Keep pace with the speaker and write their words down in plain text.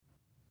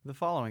The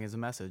following is a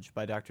message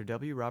by Dr.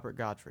 W. Robert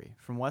Godfrey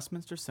from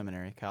Westminster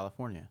Seminary,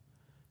 California.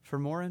 For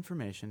more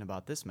information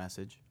about this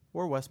message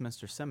or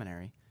Westminster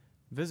Seminary,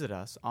 visit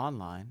us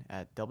online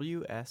at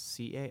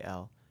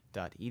wscal.edu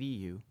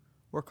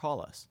or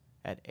call us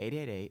at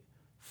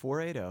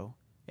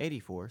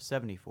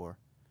 888-480-8474.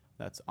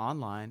 That's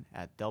online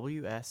at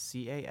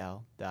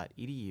wscal.edu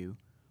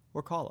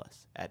or call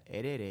us at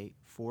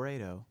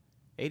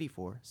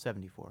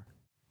 888-480-8474.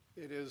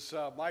 It is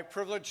my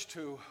privilege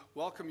to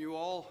welcome you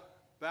all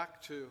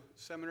back to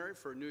seminary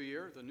for a new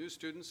year. The new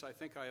students, I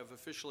think I have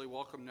officially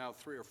welcomed now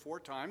 3 or 4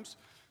 times,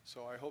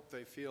 so I hope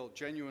they feel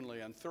genuinely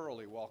and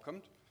thoroughly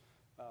welcomed.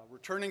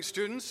 Returning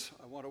students,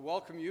 I want to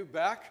welcome you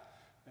back,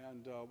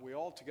 and we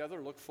all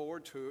together look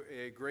forward to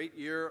a great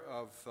year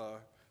of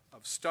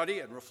study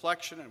and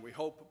reflection, and we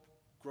hope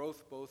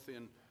growth both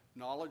in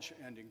knowledge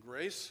and in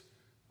grace.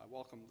 I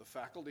welcome the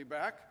faculty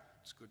back.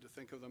 It's good to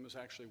think of them as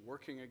actually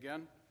working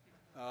again.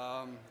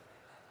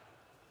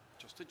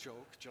 Just a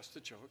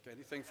joke,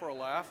 anything for a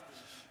laugh.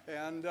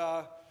 And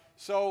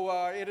so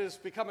it has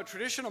become a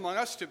tradition among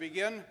us to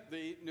begin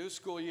the new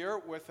school year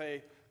with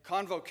a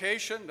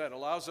convocation that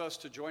allows us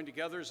to join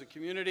together as a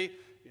community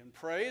in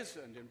praise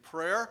and in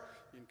prayer,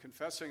 in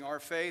confessing our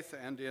faith,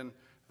 and in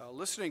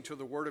listening to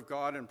the Word of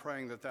God and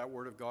praying that that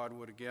Word of God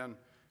would again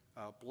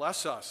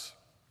bless us.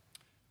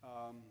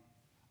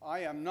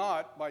 I am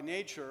not, by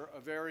nature, a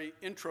very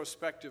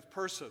introspective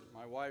person.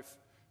 My wife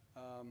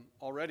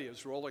already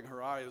is rolling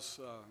her eyes,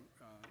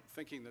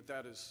 thinking that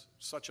that is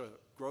such a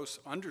gross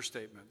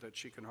understatement that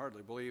she can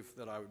hardly believe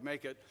that I would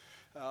make it.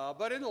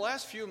 But in the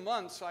last few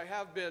months, I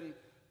have been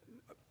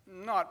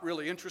not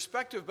really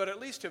introspective, but at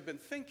least have been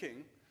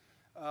thinking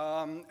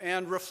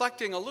and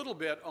reflecting a little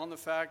bit on the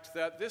fact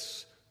that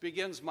this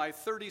begins my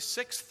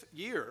 36th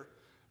year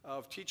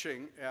of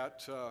teaching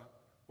at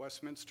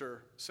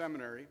Westminster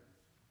Seminary,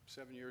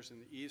 7 years in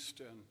the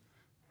East, and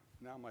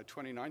now my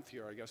 29th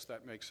year, I guess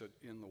that makes it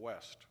in the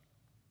West.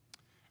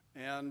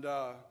 And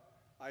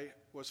I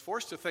was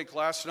forced to think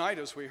last night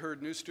as we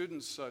heard new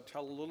students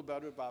tell a little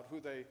bit about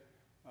who they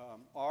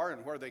are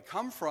and where they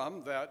come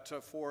from, that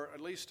for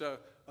at least a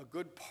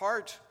good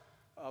part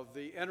of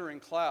the entering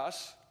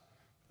class,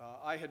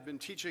 I had been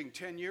teaching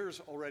 10 years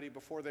already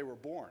before they were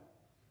born.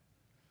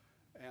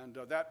 And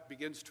that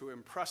begins to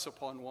impress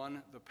upon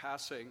one the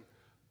passing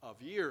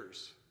of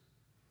years.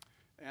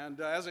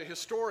 And as a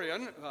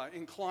historian,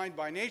 inclined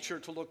by nature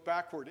to look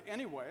backward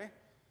anyway,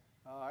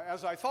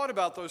 as I thought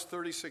about those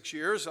 36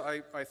 years,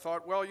 I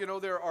thought, well, you know,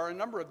 there are a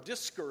number of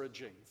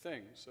discouraging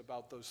things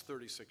about those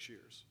 36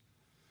 years.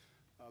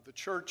 The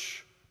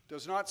church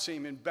does not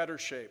seem in better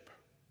shape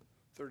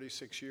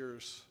 36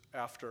 years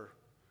after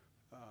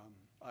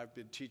I've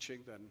been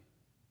teaching than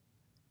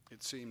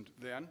it seemed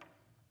then.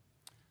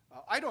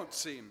 I don't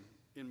seem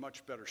in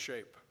much better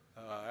shape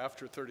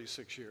after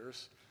 36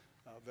 years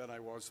than I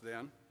was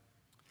then.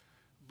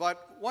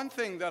 But one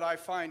thing that I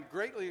find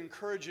greatly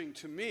encouraging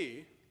to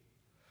me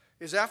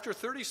is after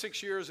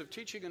 36 years of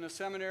teaching in a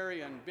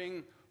seminary and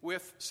being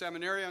with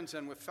seminarians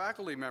and with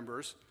faculty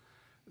members,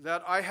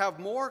 that I have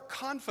more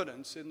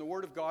confidence in the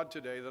Word of God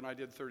today than I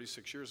did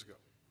 36 years ago.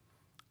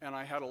 And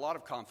I had a lot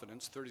of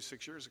confidence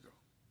 36 years ago.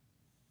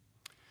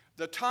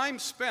 The time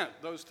spent,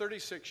 those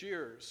 36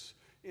 years,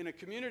 in a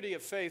community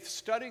of faith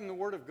studying the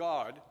Word of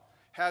God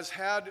has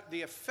had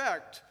the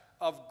effect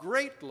of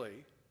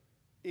greatly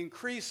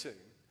increasing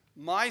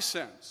my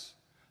sense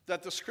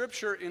that the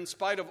Scripture, in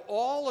spite of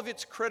all of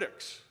its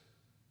critics,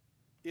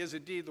 is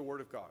indeed the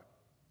Word of God.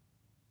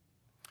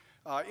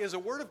 Is a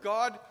Word of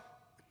God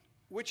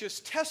which is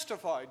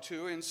testified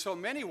to in so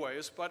many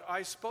ways, but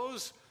I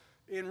suppose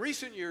in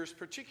recent years,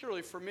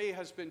 particularly for me,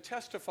 has been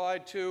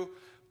testified to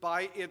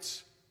by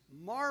its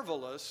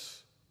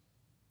marvelous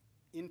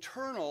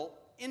internal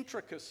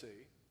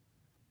intricacy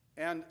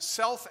and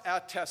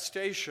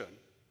self-attestation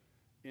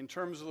in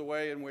terms of the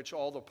way in which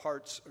all the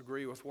parts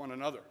agree with one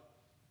another.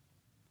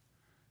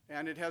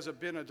 And it has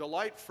been a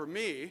delight for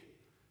me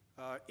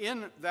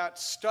in that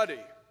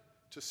study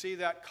to see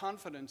that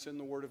confidence in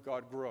the Word of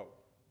God grow.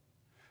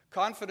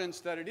 Confidence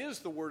that it is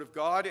the Word of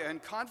God,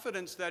 and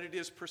confidence that it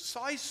is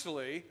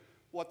precisely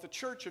what the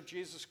Church of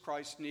Jesus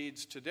Christ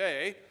needs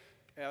today,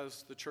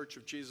 as the Church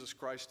of Jesus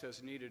Christ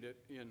has needed it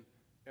in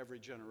every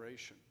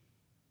generation.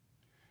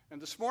 And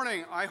this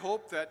morning, I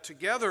hope that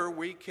together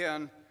we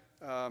can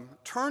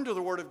turn to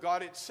the Word of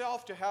God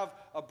itself to have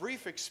a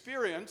brief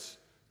experience.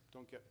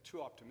 Don't get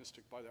too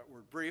optimistic by that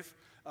word brief.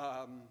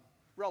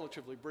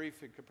 Relatively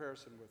brief in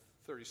comparison with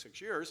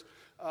 36 years.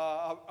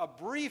 A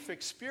brief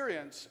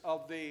experience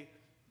of the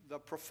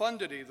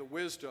profundity, the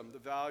wisdom, the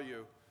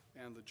value,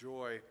 and the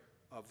joy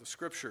of the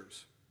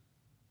Scriptures.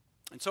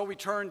 And so we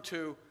turn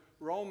to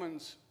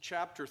Romans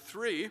chapter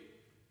 3.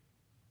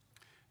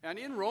 And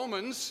in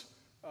Romans,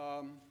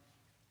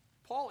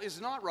 Paul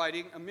is not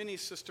writing a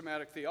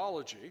mini-systematic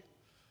theology,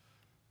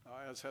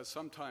 as has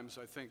sometimes,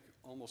 I think,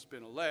 almost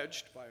been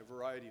alleged by a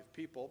variety of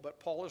people, but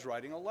Paul is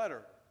writing a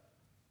letter.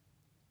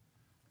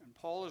 And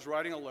Paul is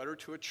writing a letter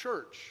to a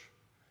church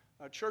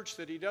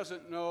that he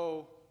doesn't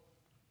know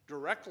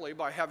directly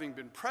by having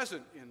been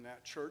present in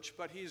that church,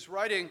 but he's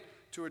writing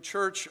to a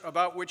church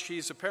about which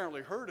he's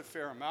apparently heard a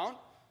fair amount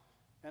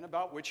and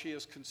about which he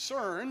is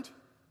concerned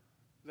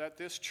that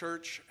this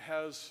church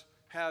has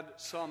had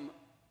some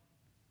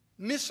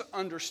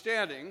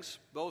misunderstandings,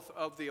 both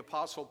of the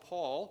Apostle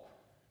Paul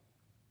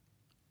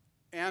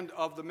and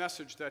of the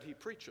message that he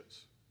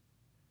preaches.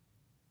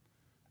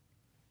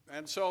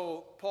 And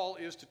so Paul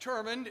is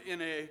determined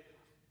in a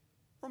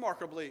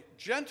remarkably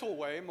gentle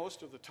way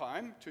most of the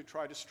time to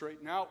try to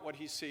straighten out what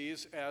he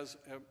sees as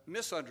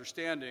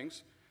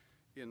misunderstandings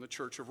in the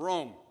Church of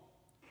Rome.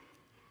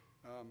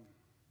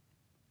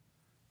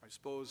 I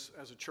suppose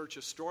as a church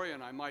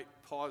historian I might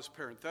pause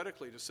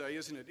parenthetically to say,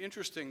 isn't it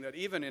interesting that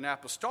even in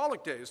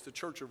apostolic days the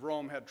Church of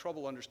Rome had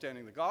trouble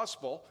understanding the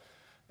gospel,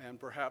 and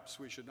perhaps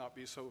we should not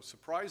be so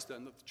surprised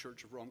then that the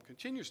Church of Rome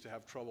continues to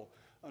have trouble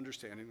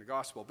understanding the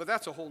gospel. But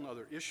that's a whole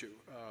other issue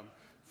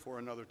for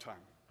another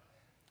time.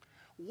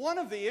 One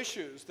of the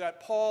issues that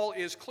Paul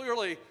is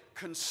clearly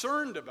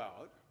concerned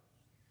about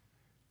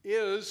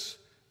is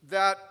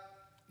that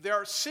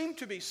there seem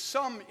to be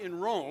some in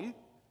Rome,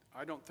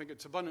 I don't think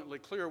it's abundantly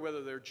clear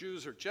whether they're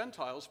Jews or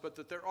Gentiles, but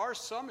that there are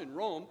some in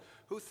Rome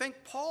who think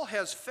Paul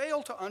has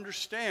failed to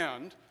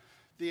understand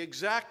the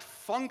exact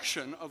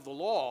function of the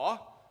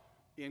law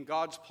in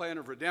God's plan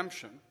of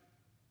redemption,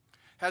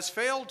 has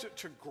failed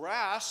to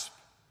grasp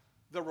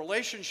the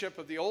relationship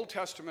of the Old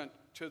Testament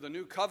to the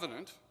New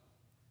Covenant,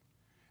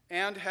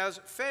 and has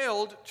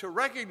failed to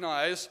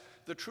recognize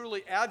the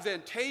truly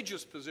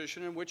advantageous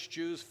position in which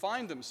Jews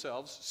find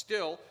themselves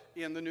still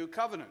in the New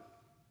Covenant.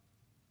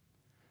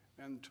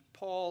 And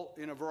Paul,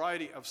 in a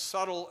variety of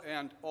subtle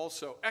and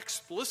also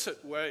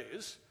explicit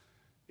ways,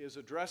 is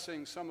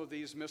addressing some of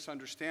these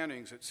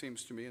misunderstandings, it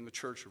seems to me, in the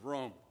Church of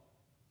Rome.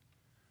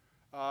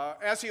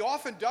 As he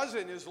often does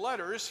in his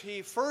letters,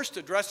 he first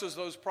addresses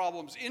those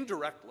problems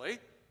indirectly,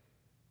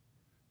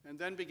 and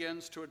then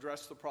begins to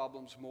address the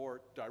problems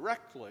more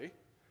directly.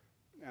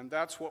 And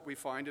that's what we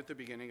find at the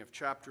beginning of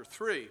chapter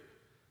 3.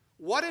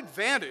 What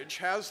advantage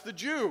has the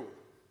Jew?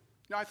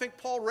 Now, I think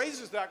Paul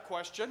raises that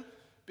question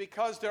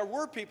because there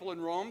were people in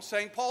Rome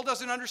saying Paul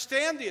doesn't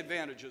understand the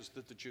advantages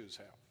that the Jews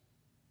have.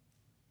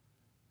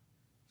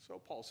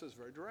 So Paul says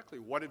very directly,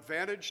 what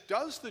advantage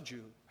does the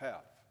Jew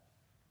have?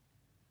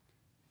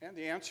 And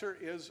the answer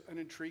is an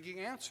intriguing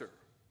answer.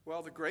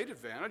 Well, the great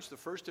advantage, the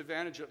first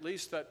advantage at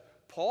least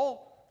that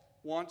Paul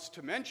wants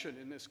to mention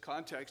in this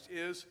context,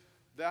 is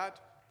that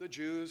the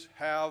Jews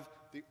have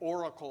the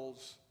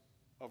oracles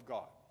of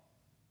God.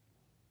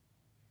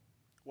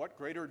 What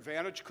greater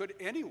advantage could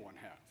anyone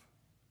have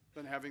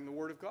than having the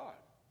Word of God?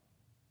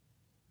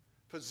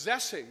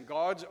 Possessing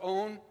God's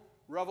own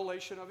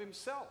revelation of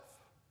himself.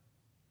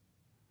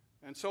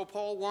 And so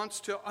Paul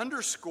wants to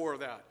underscore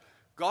that.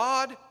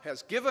 God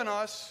has given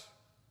us,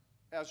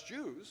 as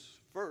Jews,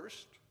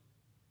 first,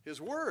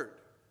 his Word.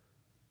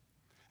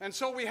 And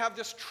so we have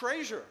this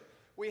treasure.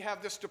 We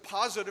have this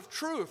deposit of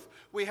truth.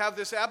 We have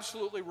this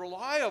absolutely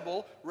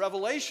reliable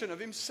revelation of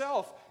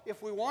himself.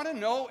 If we want to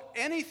know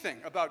anything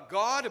about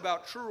God,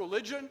 about true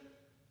religion,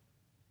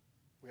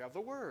 we have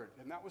the Word.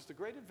 And that was the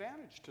great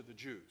advantage to the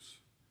Jews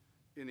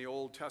in the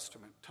Old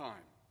Testament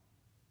time.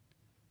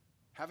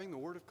 Having the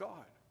Word of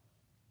God.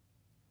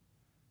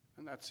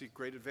 And that's the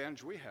great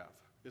advantage we have,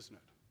 isn't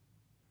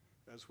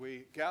it? As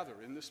we gather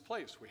in this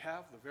place, we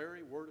have the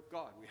very Word of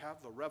God. We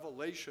have the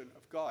revelation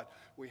of God.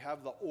 We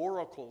have the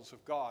oracles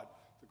of God.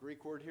 The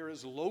Greek word here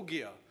is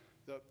logia,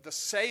 the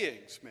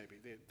sayings maybe,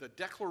 the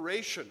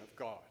declaration of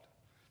God.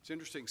 It's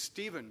interesting,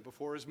 Stephen,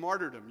 before his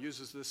martyrdom,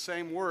 uses the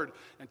same word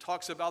and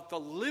talks about the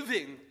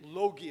living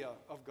logia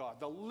of God,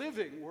 the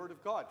living Word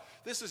of God.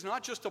 This is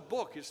not just a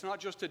book. It's not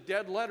just a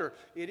dead letter.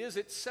 It is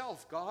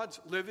itself God's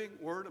living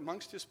Word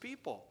amongst his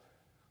people.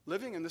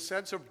 Living in the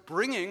sense of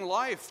bringing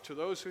life to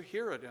those who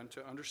hear it and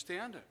to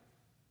understand it.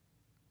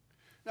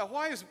 Now,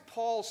 why is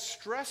Paul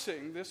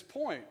stressing this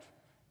point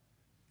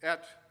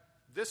at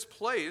this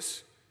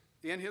place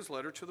in his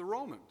letter to the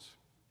Romans?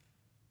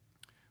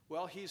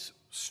 Well, he's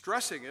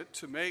stressing it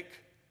to make,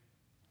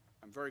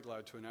 I'm very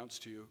glad to announce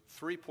to you,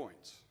 3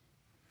 points.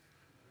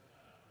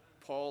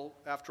 Paul,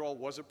 after all,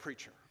 was a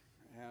preacher,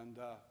 and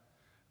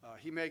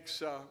he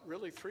makes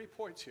really 3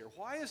 points here.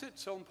 Why is it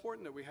so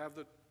important that we have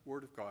the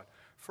Word of God?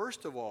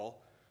 First of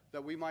all,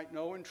 that we might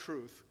know in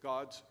truth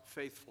God's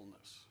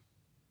faithfulness,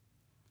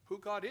 who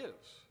God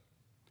is,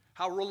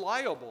 how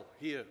reliable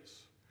he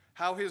is,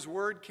 how his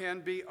word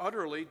can be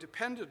utterly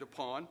depended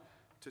upon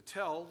to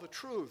tell the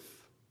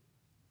truth.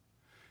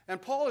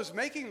 And Paul is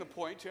making the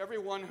point to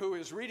everyone who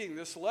is reading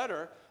this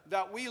letter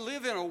that we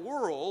live in a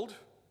world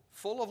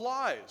full of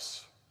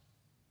lies.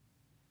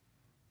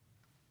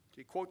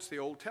 He quotes the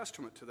Old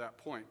Testament to that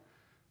point.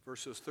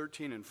 Verses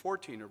 13 and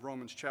 14 of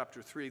Romans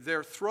chapter 3.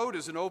 Their throat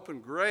is an open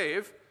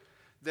grave.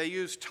 They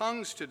use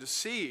tongues to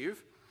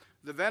deceive.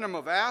 The venom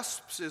of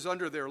asps is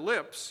under their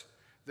lips.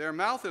 Their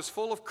mouth is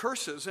full of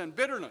curses and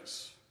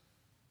bitterness.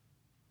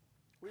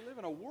 We live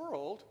in a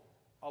world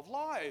of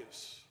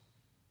lies.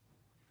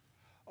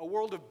 A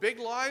world of big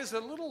lies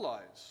and little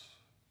lies.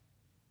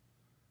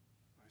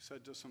 I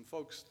said to some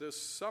folks this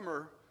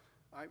summer,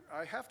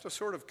 I have to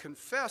sort of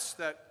confess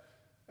that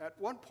at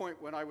one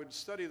point when I would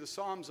study the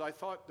Psalms, I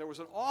thought there was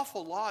an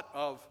awful lot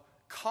of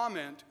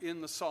comment in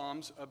the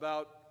Psalms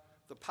about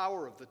the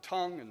power of the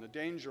tongue and the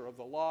danger of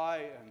the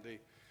lie and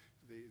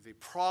the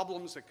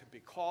problems that could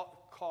be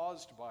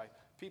caused by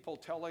people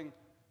telling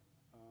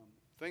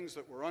things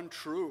that were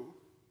untrue.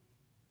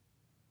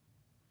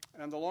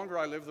 And the longer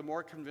I live, the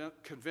more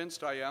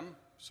convinced I am,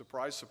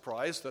 surprise,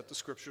 surprise, that the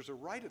Scriptures are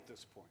right at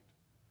this point.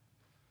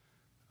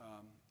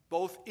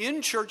 Both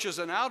in churches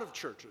and out of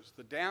churches,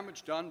 the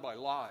damage done by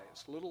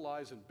lies, little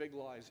lies and big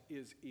lies,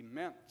 is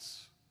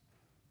immense.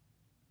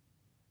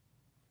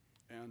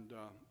 And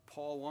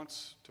Paul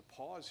wants to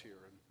pause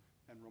here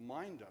and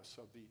remind us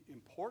of the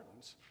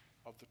importance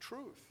of the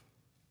truth.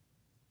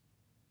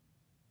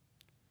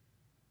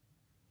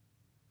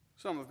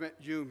 Some of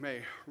you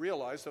may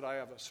realize that I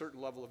have a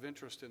certain level of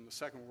interest in the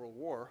Second World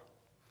War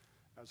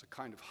as a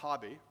kind of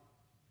hobby.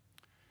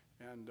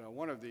 And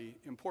one of the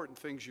important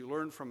things you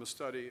learn from a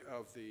study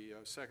of the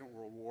Second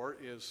World War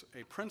is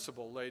a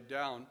principle laid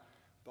down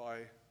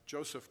by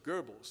Joseph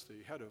Goebbels,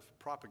 the head of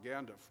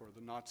propaganda for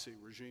the Nazi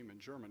regime in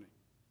Germany.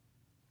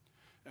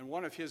 And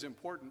one of his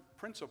important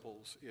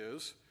principles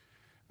is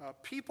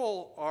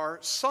people are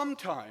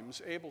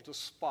sometimes able to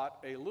spot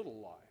a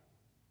little lie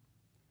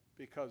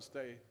because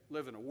they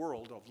live in a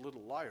world of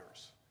little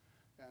liars.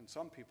 And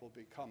some people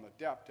become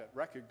adept at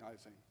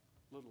recognizing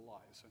little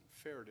lies and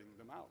ferreting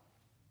them out.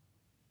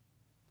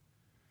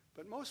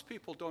 But most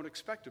people don't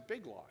expect a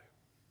big lie.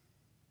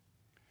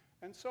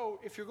 And so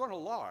if you're going to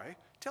lie,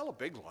 tell a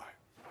big lie.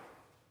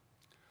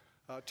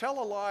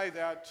 Tell a lie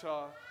that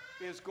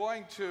is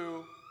going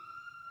to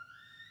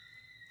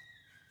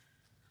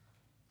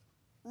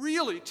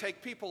really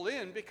take people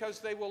in because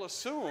they will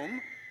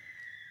assume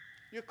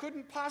you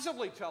couldn't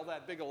possibly tell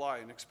that big a lie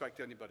and expect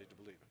anybody to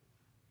believe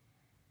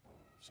it.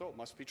 So it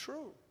must be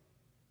true.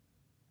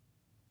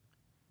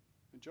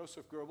 And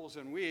Joseph Goebbels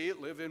and we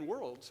live in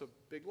worlds of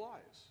big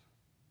lies.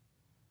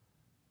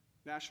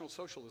 National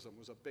Socialism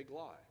was a big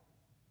lie.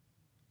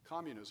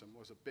 Communism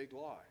was a big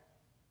lie.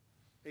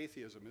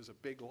 Atheism is a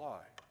big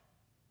lie.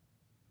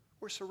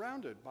 We're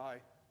surrounded by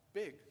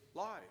big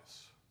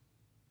lies.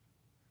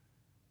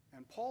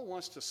 And Paul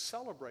wants to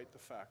celebrate the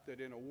fact that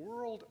in a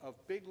world of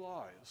big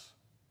lies,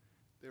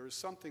 there is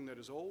something that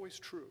is always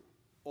true,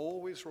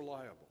 always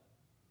reliable,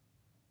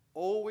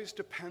 always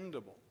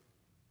dependable,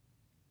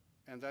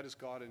 and that is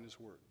God and His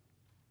Word.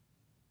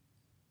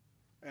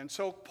 And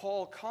so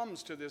Paul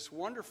comes to this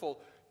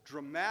wonderful,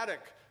 dramatic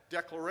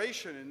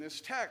declaration in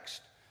this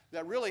text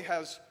that really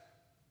has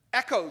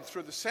echoed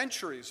through the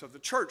centuries of the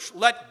church.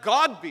 Let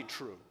God be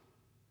true,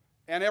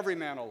 and every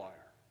man a liar.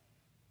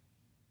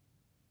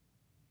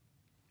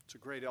 It's a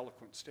great,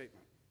 eloquent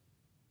statement.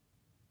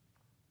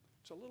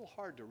 It's a little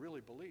hard to really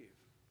believe.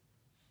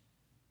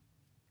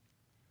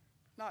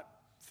 Not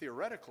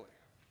theoretically,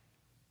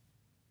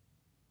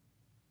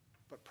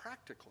 but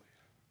practically.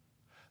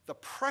 The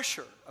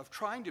pressure of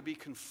trying to be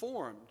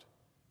conformed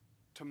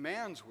to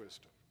man's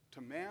wisdom,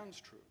 to man's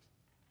truth,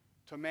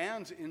 to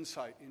man's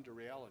insight into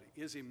reality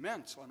is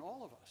immense on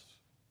all of us.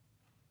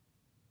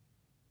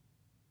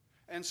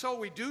 And so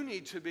we do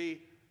need to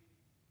be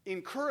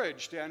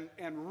encouraged and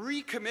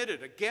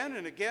recommitted again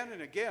and again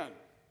and again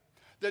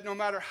that no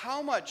matter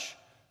how much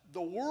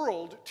the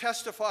world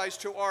testifies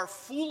to our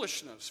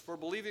foolishness for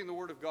believing the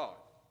Word of God,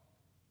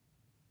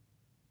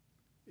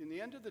 in the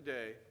end of the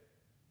day,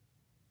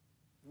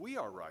 we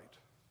are right,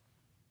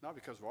 not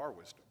because of our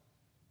wisdom,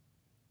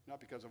 not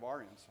because of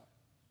our insight,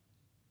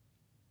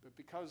 but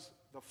because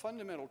the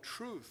fundamental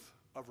truth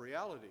of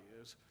reality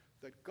is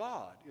that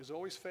God is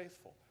always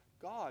faithful.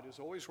 God is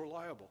always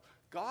reliable.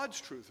 God's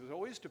truth is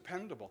always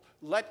dependable.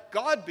 Let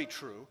God be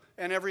true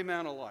and every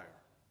man a liar.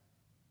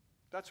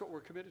 That's what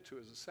we're committed to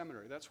as a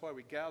seminary. That's why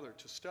we gather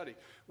to study.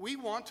 We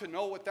want to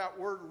know what that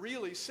word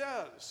really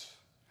says.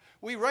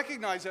 We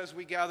recognize as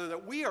we gather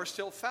that we are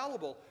still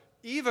fallible,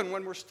 even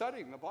when we're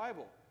studying the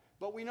Bible.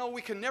 But we know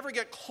we can never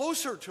get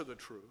closer to the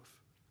truth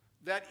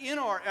that in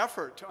our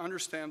effort to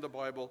understand the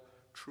Bible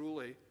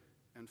truly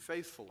and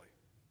faithfully.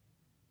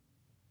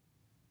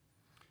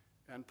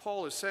 And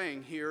Paul is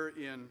saying here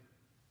in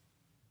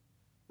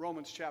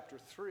Romans chapter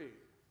 3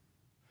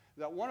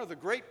 that one of the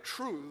great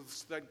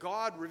truths that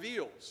God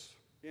reveals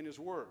in His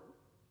Word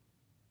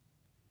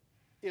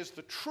is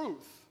the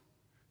truth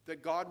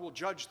that God will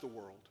judge the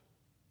world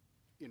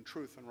in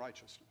truth and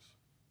righteousness.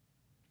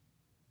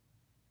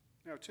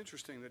 Now, it's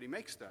interesting that he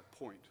makes that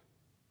point.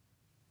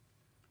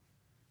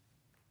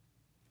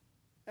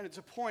 And it's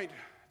a point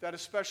that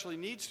especially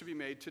needs to be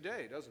made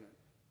today, doesn't it?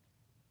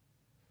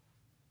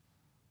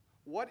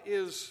 What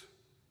is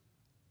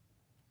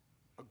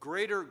a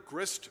greater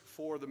grist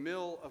for the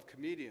mill of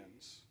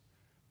comedians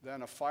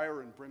than a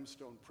fire and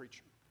brimstone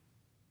preacher?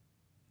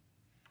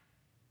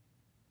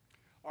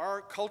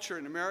 Our culture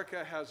in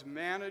America has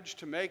managed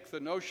to make the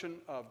notion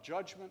of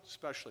judgment,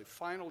 especially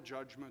final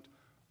judgment,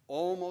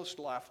 almost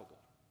laughable.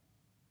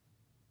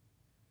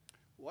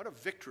 What a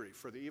victory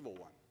for the evil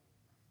one.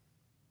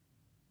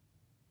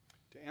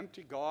 to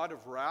empty God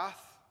of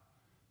wrath,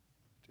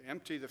 to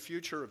empty the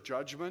future of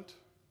judgment,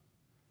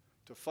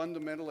 to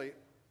fundamentally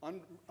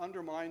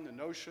undermine the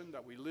notion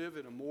that we live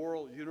in a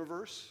moral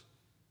universe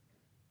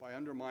by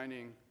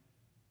undermining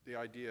the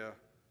idea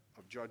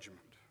of judgment.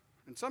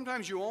 And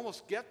sometimes you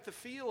almost get the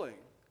feeling,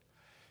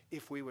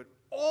 if we would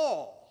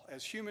all,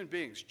 as human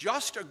beings,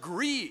 just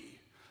agree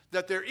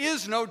that there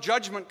is no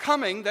judgment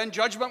coming, then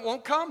judgment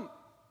won't come.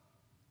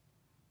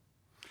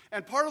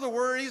 And part of the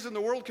reason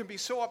the world can be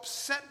so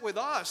upset with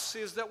us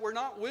is that we're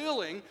not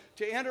willing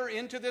to enter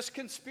into this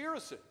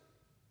conspiracy.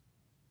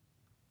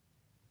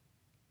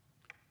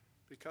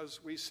 Because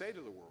we say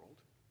to the world,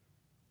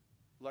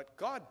 let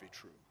God be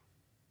true,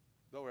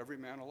 though every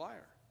man a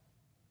liar.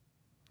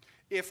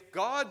 If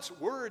God's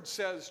word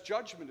says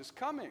judgment is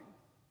coming,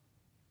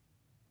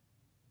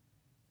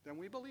 then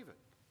we believe it,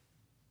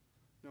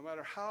 no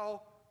matter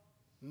how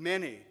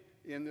many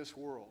in this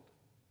world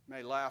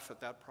may laugh at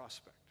that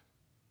prospect.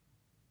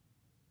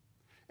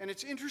 And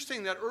it's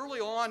interesting that early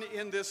on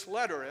in this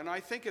letter, and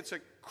I think it's a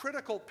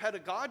critical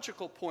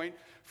pedagogical point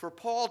for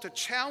Paul to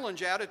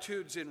challenge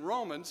attitudes in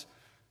Romans,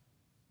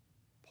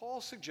 Paul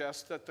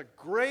suggests that the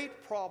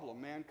great problem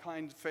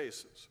mankind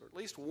faces, or at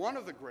least one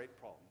of the great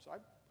problems,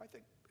 I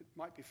think it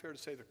might be fair to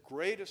say the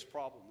greatest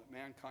problem that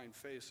mankind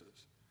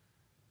faces,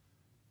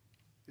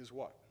 is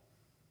what?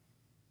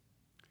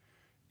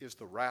 Is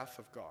the wrath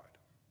of God.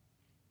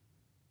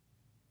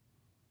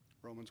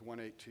 Romans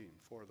 1:18,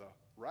 for the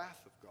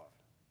wrath of God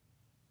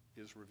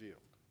is revealed.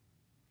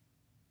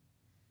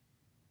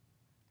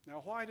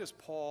 Now, why does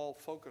Paul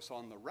focus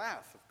on the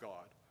wrath of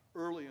God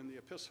early in the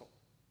epistle?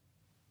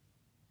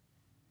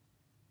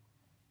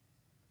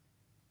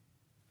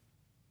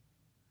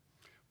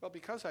 Well,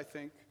 because I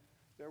think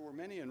there were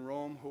many in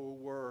Rome who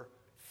were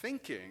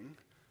thinking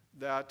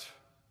that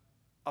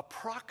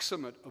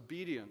approximate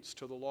obedience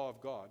to the law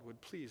of God would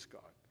please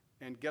God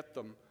and get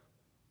them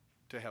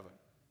to heaven.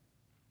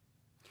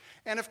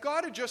 And if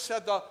God had just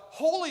said the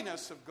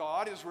holiness of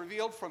God is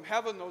revealed from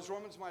heaven, those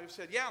Romans might have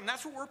said, yeah, and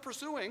that's what we're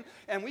pursuing,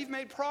 and we've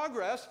made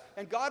progress,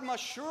 and God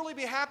must surely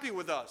be happy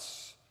with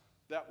us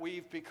that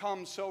we've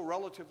become so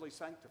relatively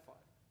sanctified.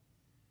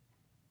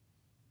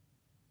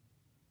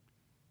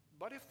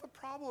 But if the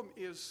problem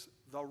is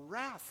the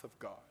wrath of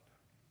God,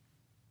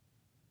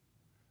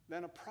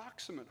 then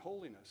approximate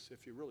holiness,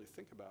 if you really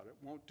think about it,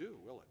 won't do,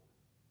 will it?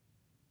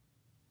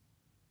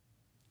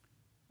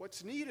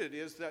 What's needed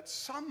is that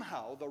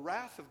somehow the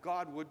wrath of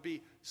God would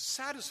be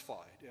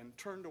satisfied and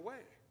turned away.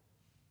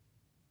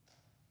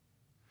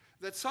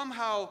 That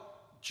somehow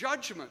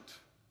judgment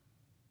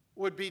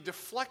would be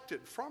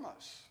deflected from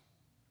us.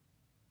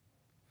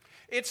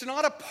 It's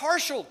not a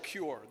partial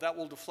cure that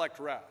will deflect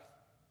wrath.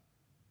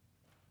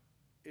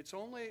 It's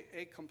only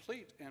a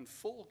complete and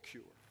full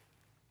cure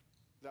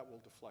that will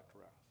deflect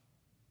wrath.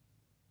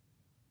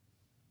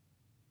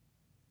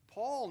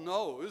 Paul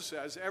knows,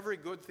 as every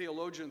good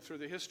theologian through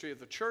the history of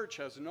the church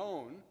has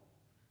known,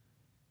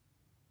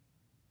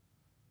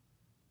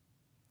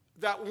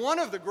 that one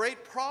of the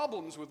great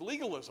problems with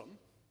legalism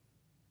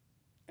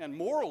and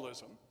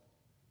moralism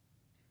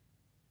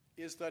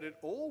is that it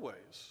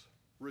always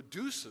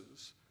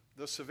reduces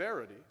the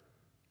severity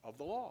of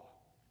the law.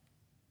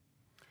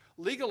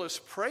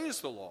 Legalists praise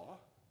the law,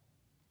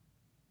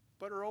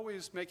 but are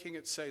always making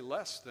it say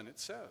less than it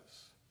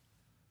says.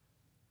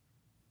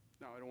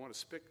 Now, I don't want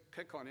to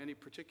pick on any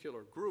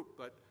particular group,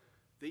 but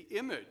the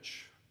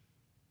image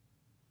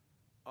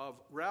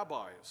of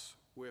rabbis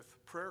with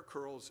prayer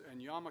curls and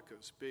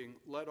yarmulkes being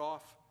led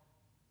off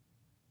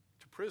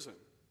to prison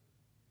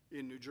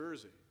in New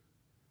Jersey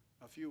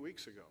a few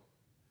weeks ago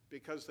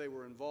because they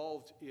were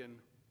involved in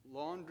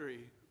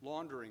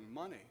laundering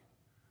money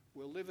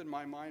will live in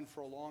my mind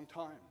for a long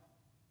time.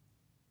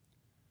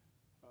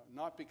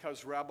 Not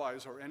because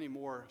rabbis are any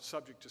more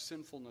subject to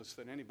sinfulness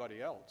than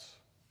anybody else,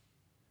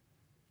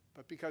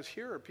 but because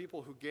here are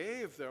people who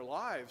gave their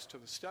lives to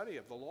the study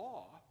of the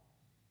law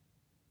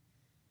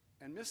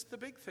and missed the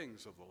big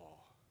things of the law.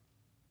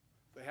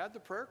 They had the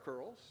prayer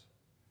curls,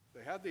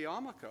 they had the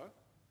yarmulke,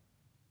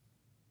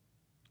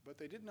 but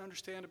they didn't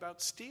understand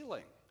about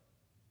stealing.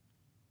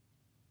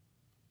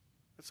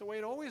 That's the way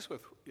it always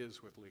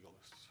is with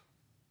legalists,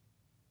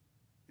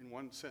 in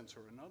one sense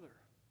or another.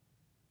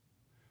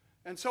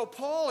 And so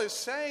Paul is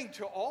saying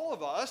to all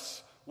of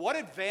us, what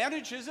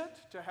advantage is it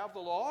to have the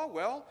law?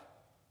 Well,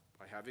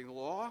 by having the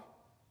law,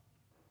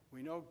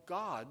 we know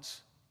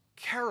God's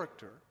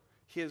character,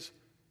 his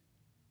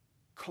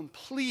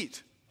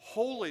complete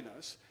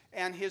holiness,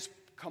 and his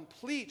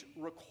complete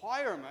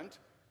requirement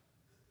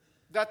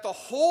that the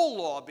whole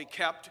law be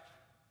kept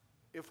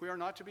if we are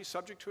not to be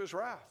subject to his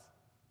wrath.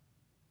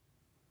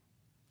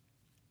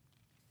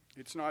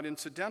 It's not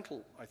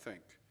incidental, I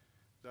think,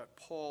 that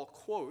Paul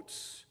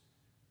quotes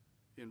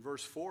in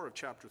verse 4 of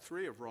chapter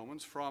 3 of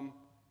Romans from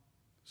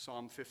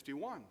Psalm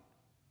 51,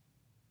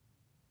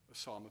 a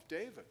psalm of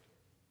David,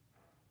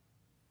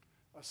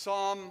 a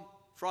psalm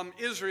from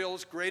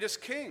Israel's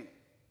greatest king,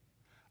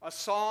 a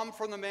psalm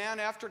from the man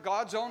after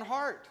God's own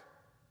heart,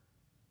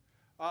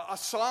 a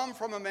psalm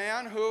from a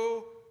man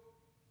who,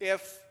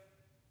 if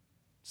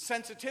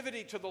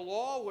sensitivity to the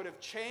law would have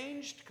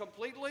changed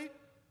completely,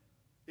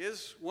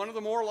 is one of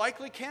the more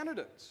likely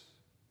candidates.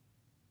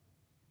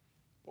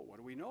 But what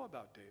do we know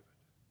about David?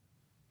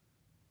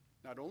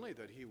 Not only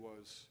that he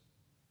was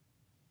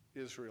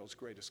Israel's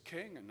greatest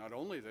king, and not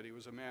only that he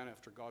was a man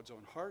after God's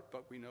own heart,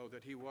 but we know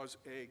that he was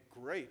a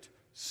great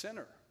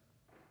sinner.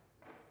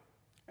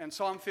 And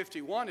Psalm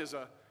 51 is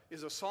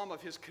a psalm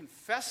of his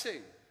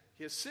confessing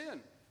his sin.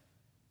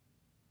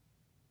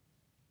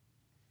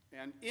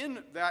 And in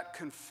that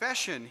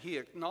confession, he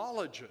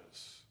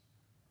acknowledges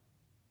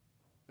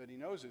that he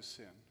knows his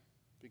sin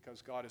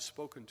because God has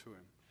spoken to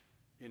him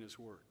in his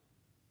word.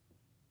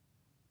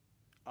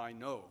 I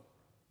know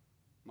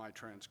my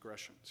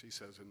transgressions, he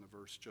says in the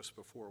verse just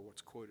before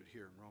what's quoted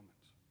here in Romans.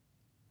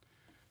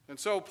 And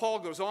so Paul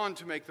goes on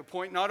to make the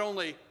point, not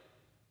only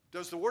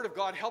does the Word of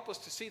God help us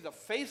to see the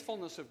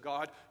faithfulness of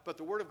God, but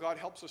the Word of God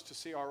helps us to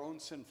see our own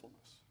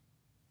sinfulness.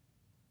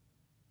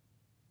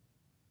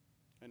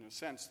 In a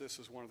sense, this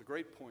is one of the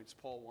great points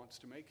Paul wants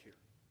to make here.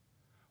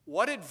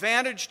 What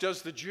advantage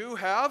does the Jew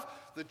have?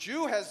 The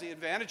Jew has the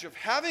advantage of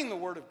having the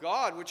Word of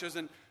God, which is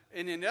an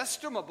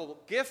inestimable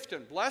gift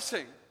and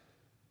blessing.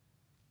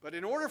 But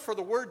in order for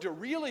the Word to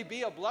really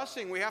be a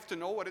blessing, we have to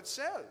know what it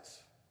says.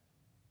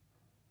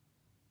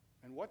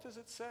 And what does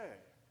it say?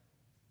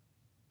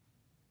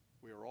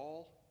 We are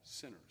all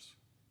sinners,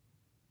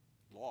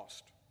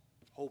 lost,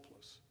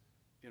 hopeless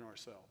in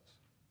ourselves.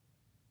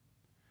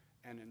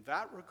 And in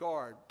that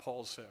regard,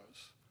 Paul says,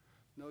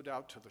 no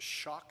doubt to the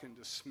shock and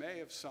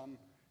dismay of some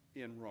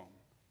in Rome,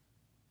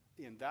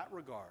 in that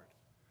regard,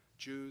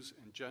 Jews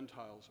and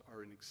Gentiles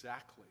are in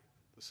exactly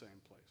the same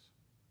place.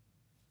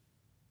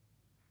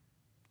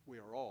 We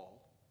are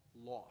all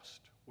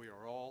lost. We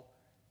are all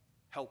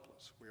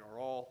helpless. We are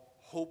all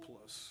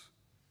hopeless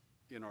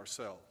in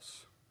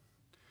ourselves.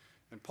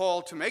 And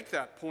Paul, to make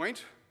that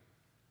point,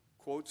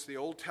 quotes the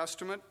Old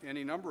Testament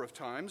any number of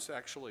times,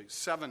 actually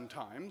 7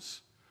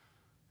 times.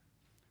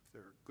 If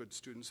there are good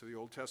students of the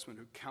Old Testament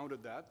who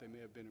counted that, they may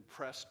have been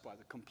impressed by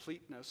the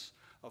completeness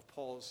of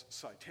Paul's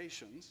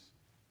citations.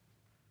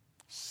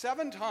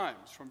 7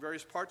 times from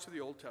various parts of the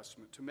Old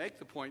Testament to make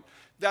the point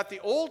that the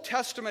Old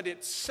Testament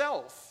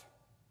itself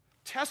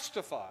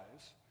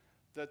testifies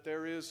that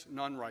there is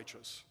none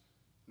righteous,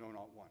 no,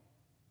 not one.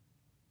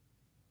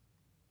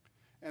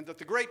 And that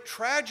the great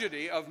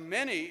tragedy of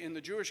many in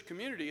the Jewish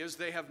community is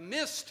they have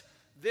missed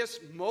this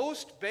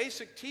most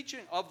basic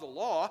teaching of the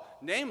law,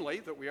 namely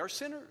that we are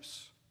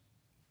sinners.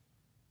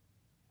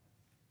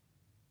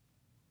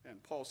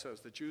 And Paul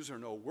says the Jews are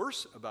no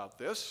worse about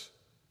this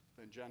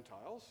than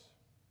Gentiles.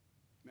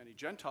 Many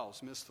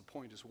Gentiles miss the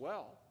point as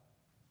well.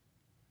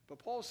 But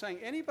Paul is saying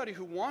anybody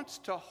who wants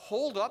to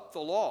hold up the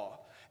law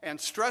and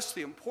stress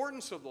the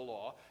importance of the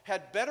law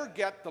had better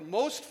get the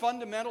most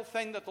fundamental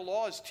thing that the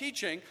law is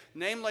teaching,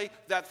 namely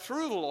that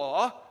through the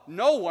law,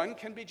 no one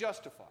can be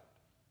justified.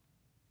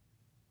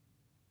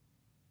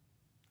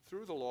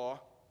 Through the law,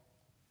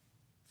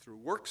 through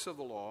works of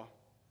the law,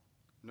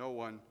 no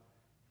one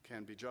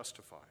can be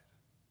justified.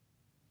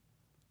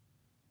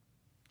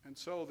 And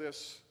so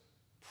this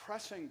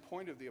pressing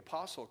point of the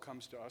apostle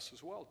comes to us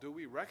as well. Do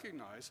we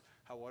recognize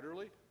how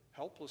utterly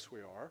helpless we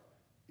are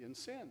in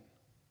sin?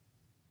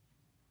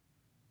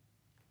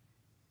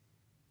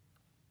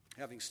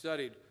 Having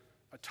studied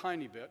a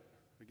tiny bit,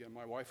 again,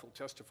 my wife will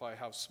testify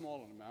how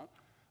small an amount,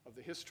 of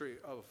the history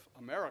of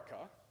America,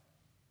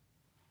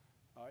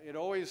 it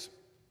always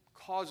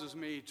causes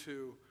me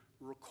to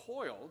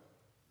recoil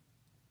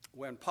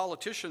when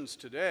politicians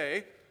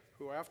today,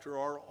 who after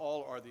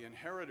all are the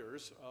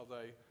inheritors of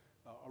a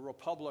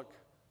republic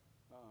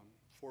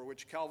for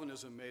which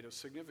Calvinism made a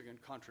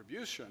significant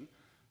contribution,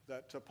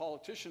 that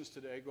politicians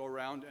today go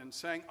around and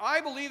saying, I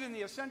believe in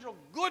the essential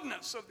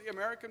goodness of the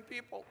American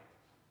people.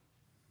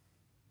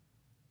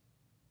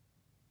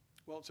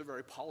 Well, it's a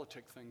very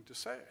politic thing to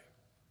say.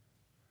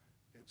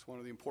 It's one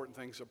of the important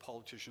things that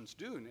politicians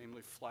do,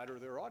 namely flatter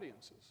their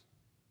audiences.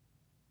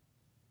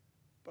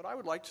 But I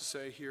would like to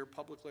say here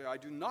publicly, I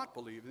do not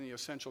believe in the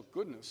essential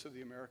goodness of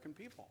the American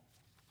people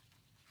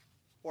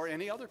or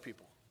any other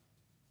people.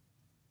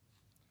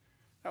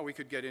 Now, we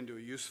could get into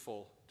a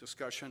useful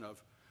discussion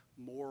of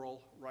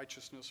moral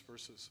righteousness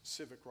versus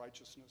civic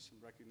righteousness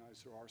and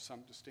recognize there are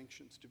some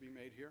distinctions to be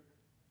made here.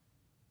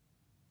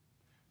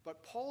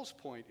 But Paul's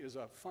point is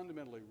a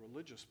fundamentally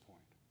religious point.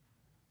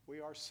 We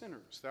are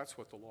sinners. That's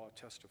what the law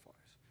testifies.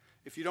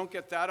 If you don't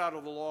get that out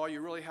of the law, you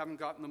really haven't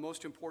gotten the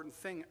most important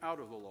thing out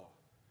of the law.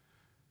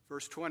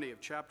 Verse 20 of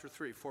chapter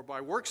 3, for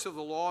by works of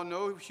the law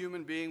no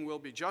human being will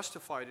be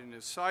justified in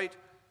his sight.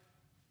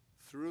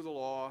 Through the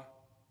law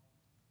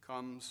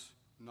comes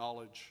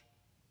knowledge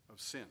of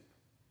sin.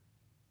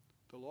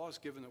 The law is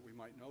given that we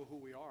might know who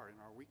we are in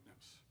our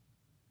weakness.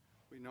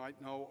 We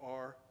might know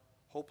our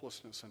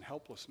hopelessness and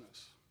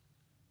helplessness.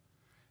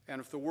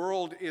 And if the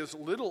world is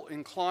little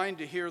inclined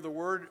to hear the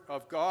word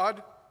of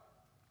God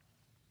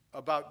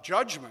about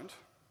judgment,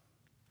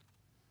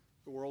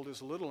 the world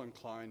is little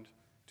inclined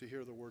to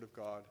hear the word of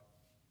God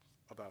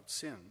about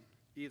sin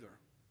either.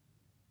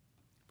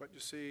 But you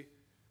see,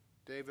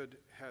 David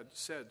had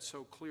said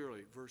so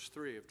clearly, verse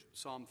 3 of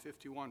Psalm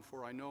 51,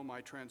 "For I know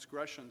my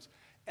transgressions,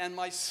 and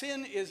my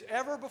sin is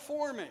ever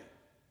before me."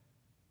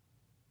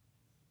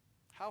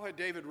 How had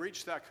David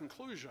reached that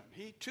conclusion?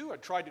 He too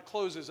had tried to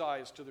close his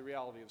eyes to the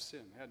reality of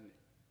sin, hadn't he?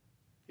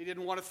 He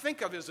didn't want to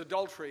think of his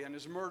adultery and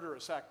his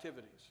murderous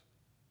activities.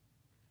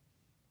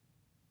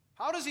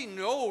 How does he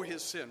know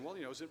his sin? Well,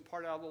 he knows it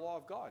part out of the law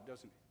of God,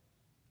 doesn't he?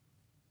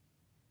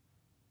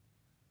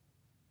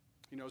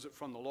 He knows it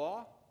from the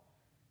law,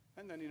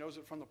 and then he knows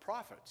it from the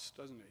prophets,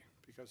 doesn't he?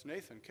 Because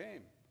Nathan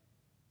came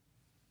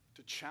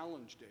to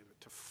challenge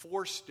David, to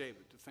force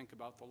David to think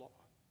about the law.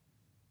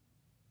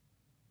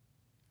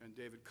 And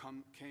David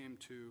came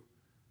to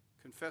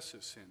confess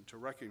his sin, to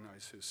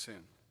recognize his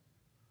sin.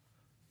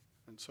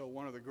 And so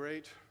one of the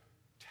great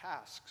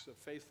tasks of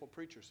faithful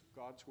preachers of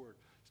God's word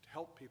is to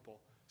help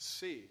people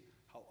see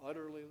how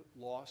utterly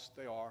lost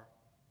they are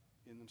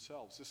in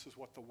themselves. This is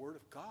what the word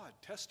of God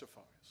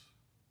testifies.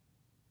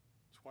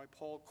 That's why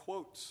Paul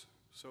quotes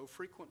so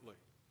frequently.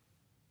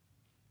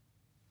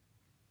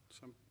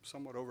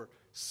 Somewhat over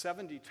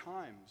 70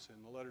 times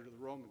in the letter to the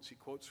Romans, he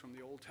quotes from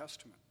the Old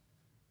Testament,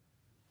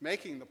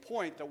 making the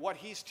point that what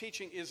he's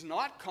teaching is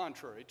not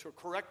contrary to a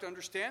correct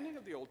understanding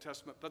of the Old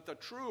Testament, but the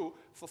true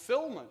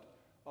fulfillment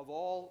of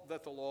all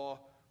that the law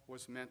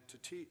was meant to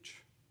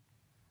teach.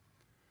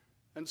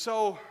 And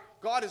so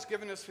God has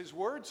given us his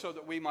word so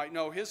that we might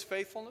know his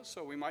faithfulness,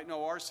 so we might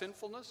know our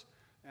sinfulness,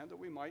 and that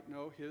we might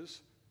know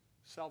his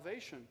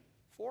salvation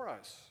for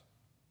us.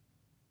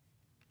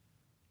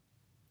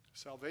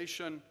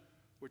 Salvation,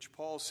 which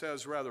Paul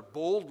says rather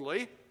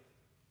boldly,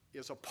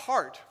 is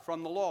apart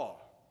from the law.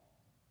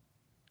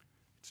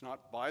 It's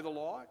not by the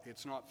law,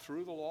 it's not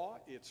through the law,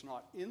 it's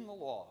not in the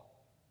law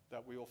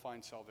that we will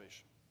find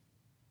salvation.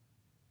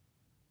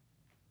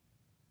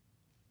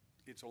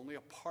 It's only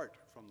apart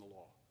from the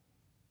law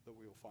that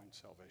we will find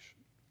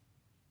salvation.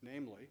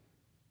 Namely,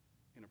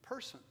 in a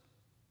person,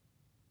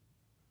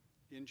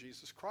 in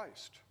Jesus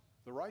Christ,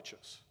 the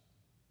righteous.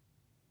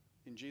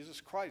 In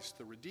Jesus Christ,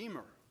 the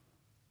Redeemer.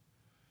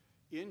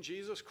 In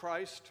Jesus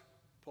Christ,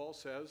 Paul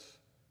says,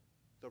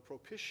 the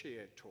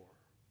propitiator.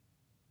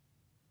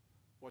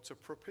 What's a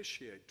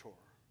propitiator?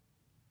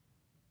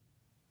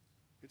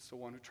 It's the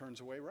one who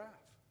turns away wrath.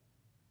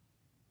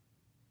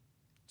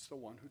 It's the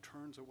one who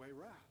turns away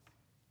wrath.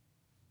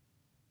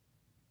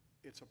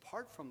 It's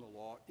apart from the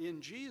law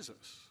in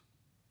Jesus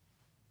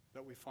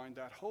that we find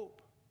that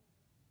hope.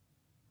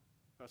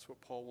 That's what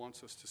Paul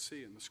wants us to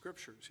see in the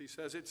Scriptures. He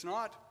says it's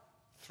not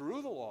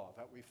through the law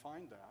that we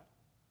find that,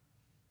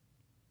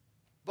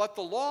 but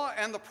the law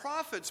and the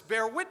prophets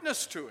bear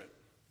witness to it.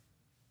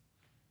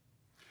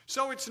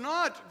 So it's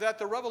not that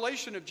the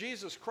revelation of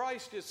Jesus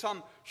Christ is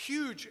some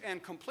huge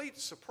and complete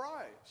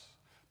surprise,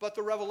 but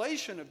the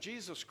revelation of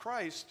Jesus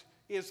Christ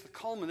is the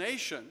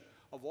culmination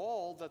of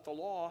all that the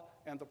law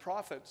and the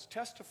prophets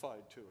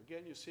testified to.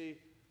 Again, you see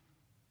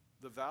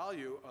the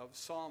value of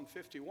Psalm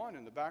 51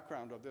 in the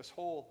background of this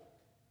whole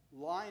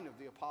line of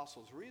the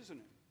apostles'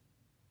 reasoning.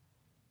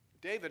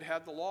 David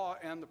had the law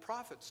and the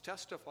prophets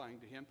testifying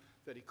to him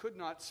that he could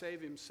not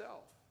save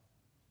himself.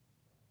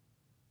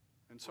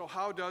 And so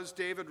how does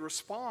David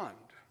respond?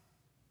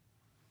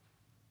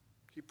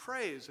 He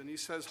prays and he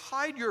says,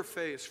 "Hide your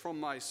face from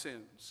my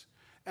sins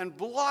and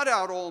blot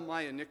out all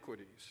my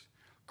iniquities.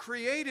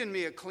 Create in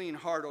me a clean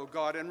heart, O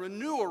God, and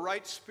renew a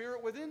right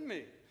spirit within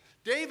me."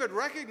 David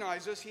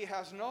recognizes he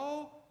has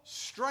no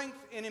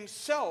strength in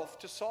himself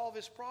to solve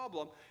his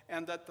problem,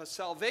 and that the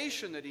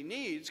salvation that he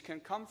needs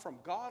can come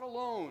from God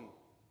alone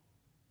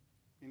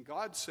in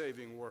God's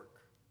saving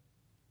work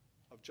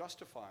of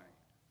justifying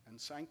and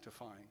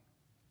sanctifying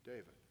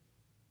David.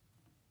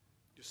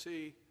 You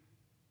see,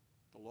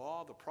 the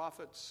law, the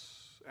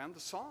prophets, and the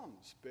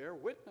Psalms bear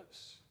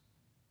witness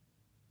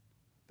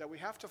that we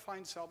have to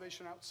find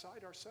salvation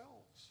outside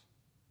ourselves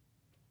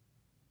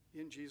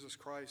in Jesus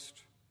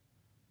Christ,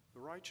 the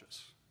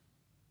righteous.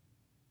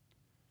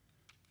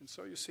 And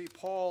so you see,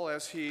 Paul,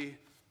 as he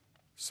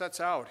sets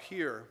out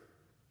here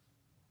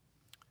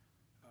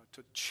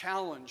to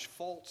challenge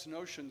false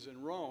notions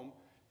in Rome,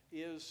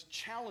 is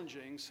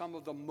challenging some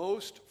of the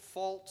most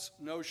false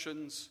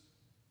notions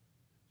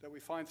that we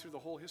find through the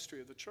whole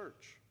history of the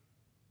church.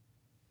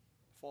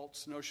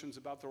 False notions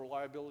about the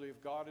reliability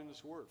of God and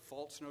his word,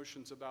 false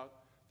notions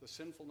about the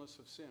sinfulness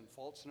of sin,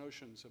 false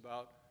notions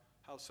about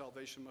how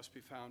salvation must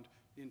be found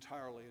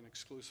entirely and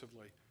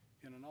exclusively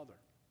in another.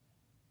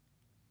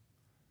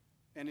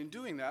 And in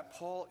doing that,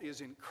 Paul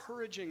is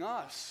encouraging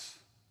us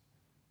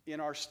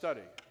in our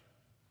study.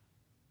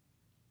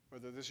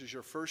 Whether this is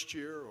your first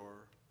year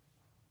or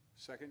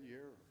second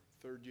year or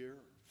third year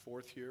or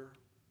fourth year,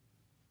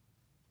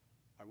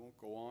 I won't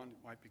go on,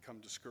 it might become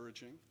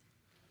discouraging.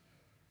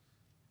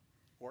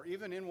 Or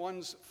even in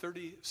one's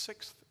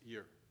 36th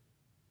year,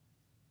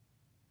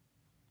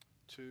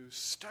 to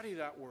study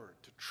that word,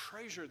 to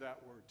treasure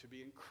that word, to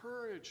be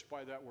encouraged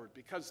by that word,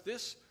 because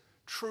this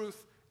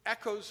truth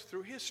echoes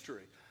through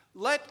history.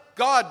 Let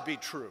God be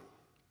true,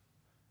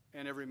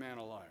 and every man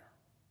a liar.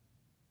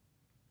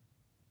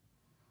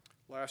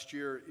 Last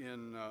year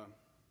in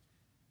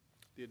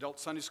the adult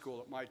Sunday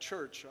school at my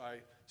church, I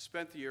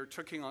spent the year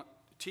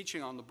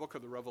teaching on the book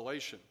of the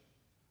Revelation.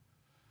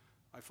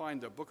 I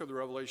find the book of the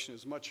Revelation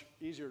is much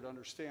easier to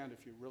understand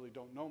if you really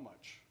don't know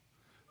much.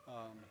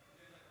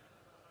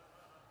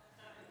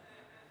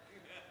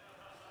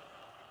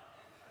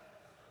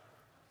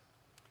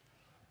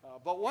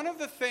 But one of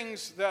the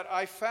things that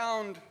I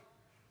found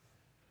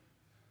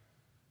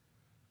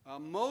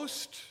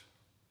most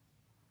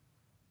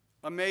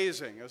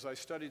amazing as I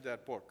studied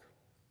that book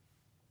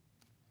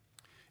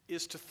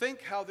is to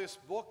think how this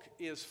book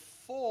is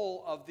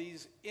full of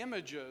these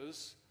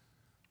images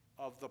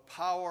of the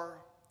power,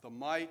 the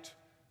might,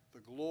 the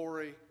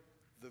glory,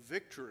 the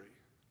victory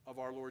of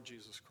our Lord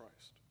Jesus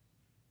Christ.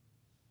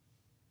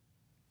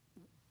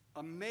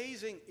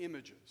 Amazing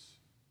images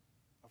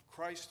of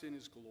Christ in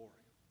his glory.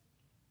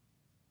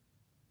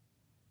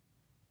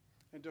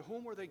 And to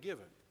whom were they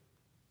given?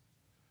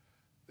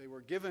 They were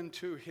given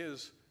to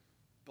his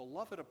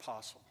beloved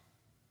apostle,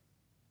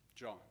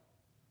 John,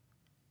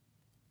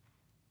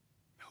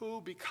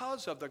 who,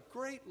 because of the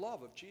great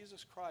love of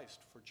Jesus Christ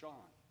for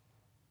John,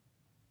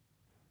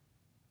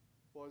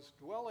 was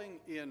dwelling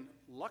in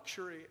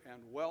luxury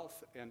and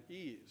wealth and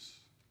ease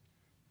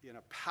in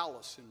a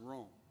palace in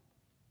Rome.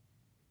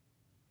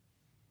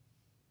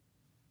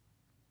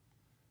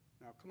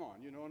 Now, come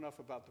on, you know enough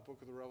about the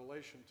book of the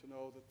Revelation to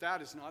know that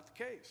that is not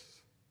the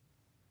case.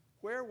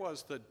 Where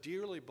was the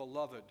dearly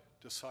beloved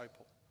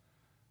disciple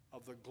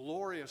of the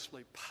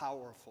gloriously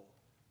powerful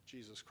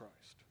Jesus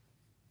Christ?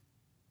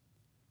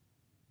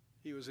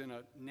 He was in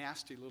a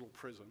nasty little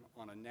prison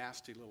on a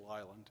nasty little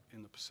island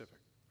in the Pacific.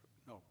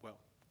 No, well,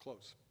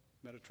 close,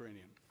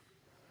 Mediterranean.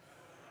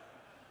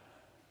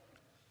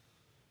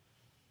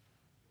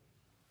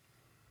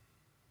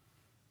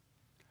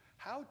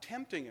 How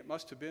tempting it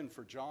must have been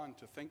for John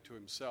to think to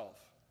himself,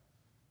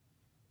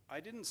 I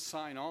didn't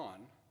sign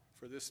on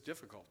for this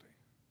difficulty.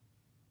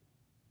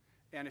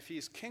 And if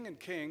he's King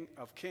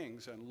of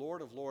kings and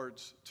Lord of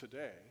lords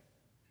today,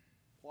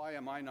 why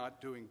am I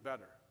not doing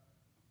better?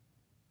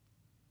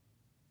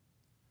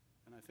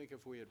 And I think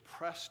if we had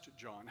pressed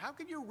John, how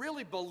can you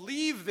really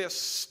believe this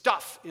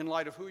stuff in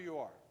light of who you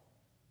are?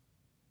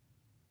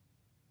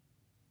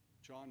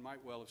 John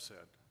might well have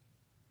said,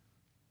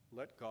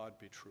 let God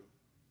be true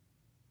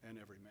and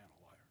every man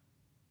a liar.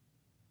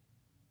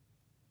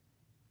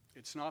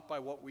 It's not by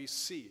what we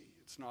see.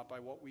 It's not by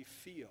what we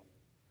feel.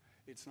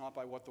 It's not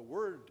by what the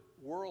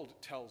world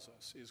tells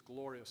us is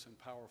glorious and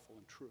powerful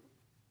and true.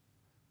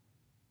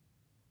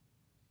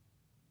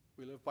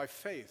 We live by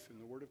faith in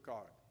the Word of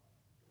God,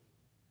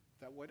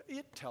 that what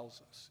it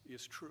tells us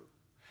is true,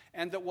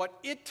 and that what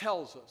it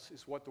tells us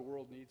is what the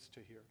world needs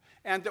to hear,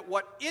 and that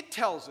what it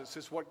tells us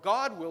is what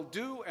God will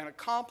do and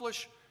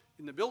accomplish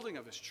in the building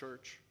of his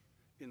church,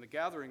 in the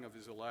gathering of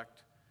his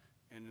elect,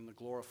 and in the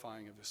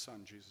glorifying of his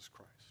Son, Jesus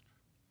Christ.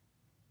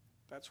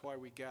 That's why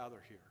we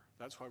gather here.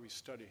 That's why we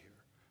study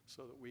here,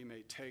 so that we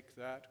may take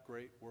that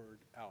great word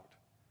out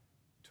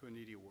to a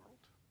needy world.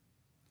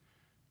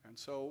 And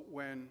so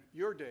when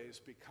your days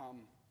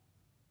become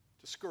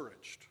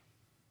discouraged,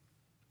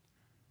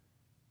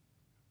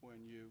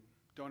 when you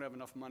don't have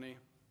enough money,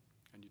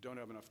 and you don't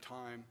have enough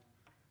time,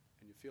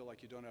 and you feel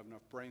like you don't have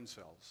enough brain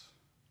cells,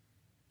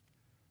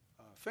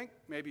 think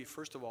maybe,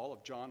 first of all,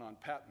 of John on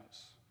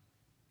Patmos,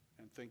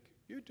 and think,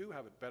 you do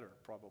have it better,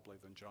 probably,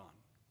 than John.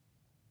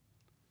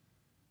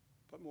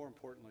 But more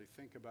importantly,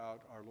 think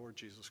about our Lord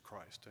Jesus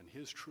Christ and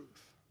his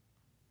truth,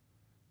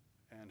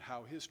 and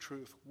how his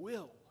truth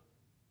will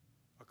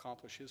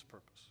accomplish his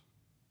purpose.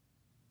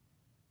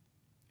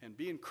 And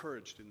be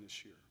encouraged in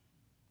this year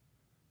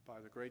by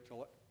the great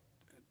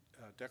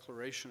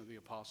declaration of the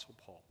Apostle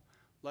Paul.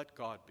 Let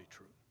God be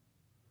true,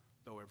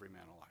 though every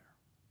man a liar.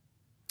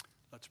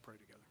 Let's pray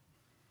together.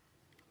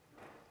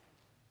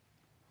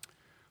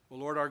 Well,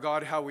 Lord our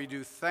God, how we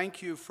do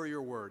thank you for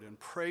your word and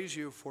praise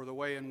you for the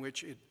way in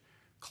which it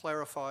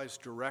clarifies,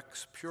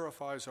 directs,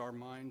 purifies our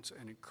minds,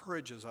 and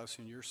encourages us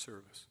in your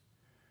service.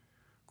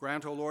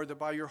 Grant, O Lord, that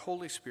by your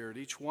Holy Spirit,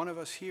 each one of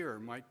us here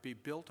might be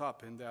built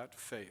up in that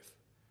faith,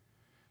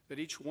 that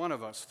each one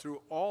of us,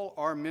 through all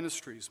our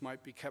ministries,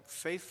 might be kept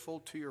faithful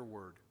to your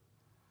word,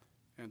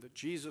 and that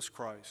Jesus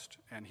Christ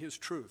and his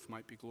truth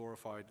might be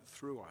glorified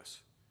through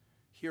us.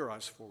 Hear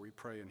us, for we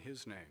pray in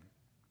his name.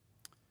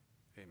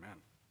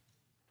 Amen.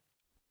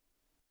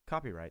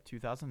 Copyright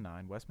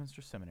 2009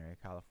 Westminster Seminary,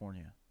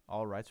 California.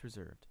 All rights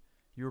reserved.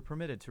 You are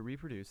permitted to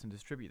reproduce and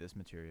distribute this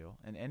material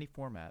in any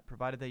format,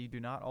 provided that you do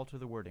not alter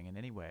the wording in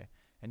any way,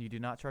 and you do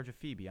not charge a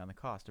fee beyond the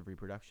cost of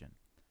reproduction.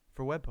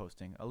 For web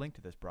posting, a link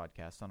to this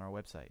broadcast on our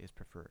website is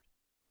preferred.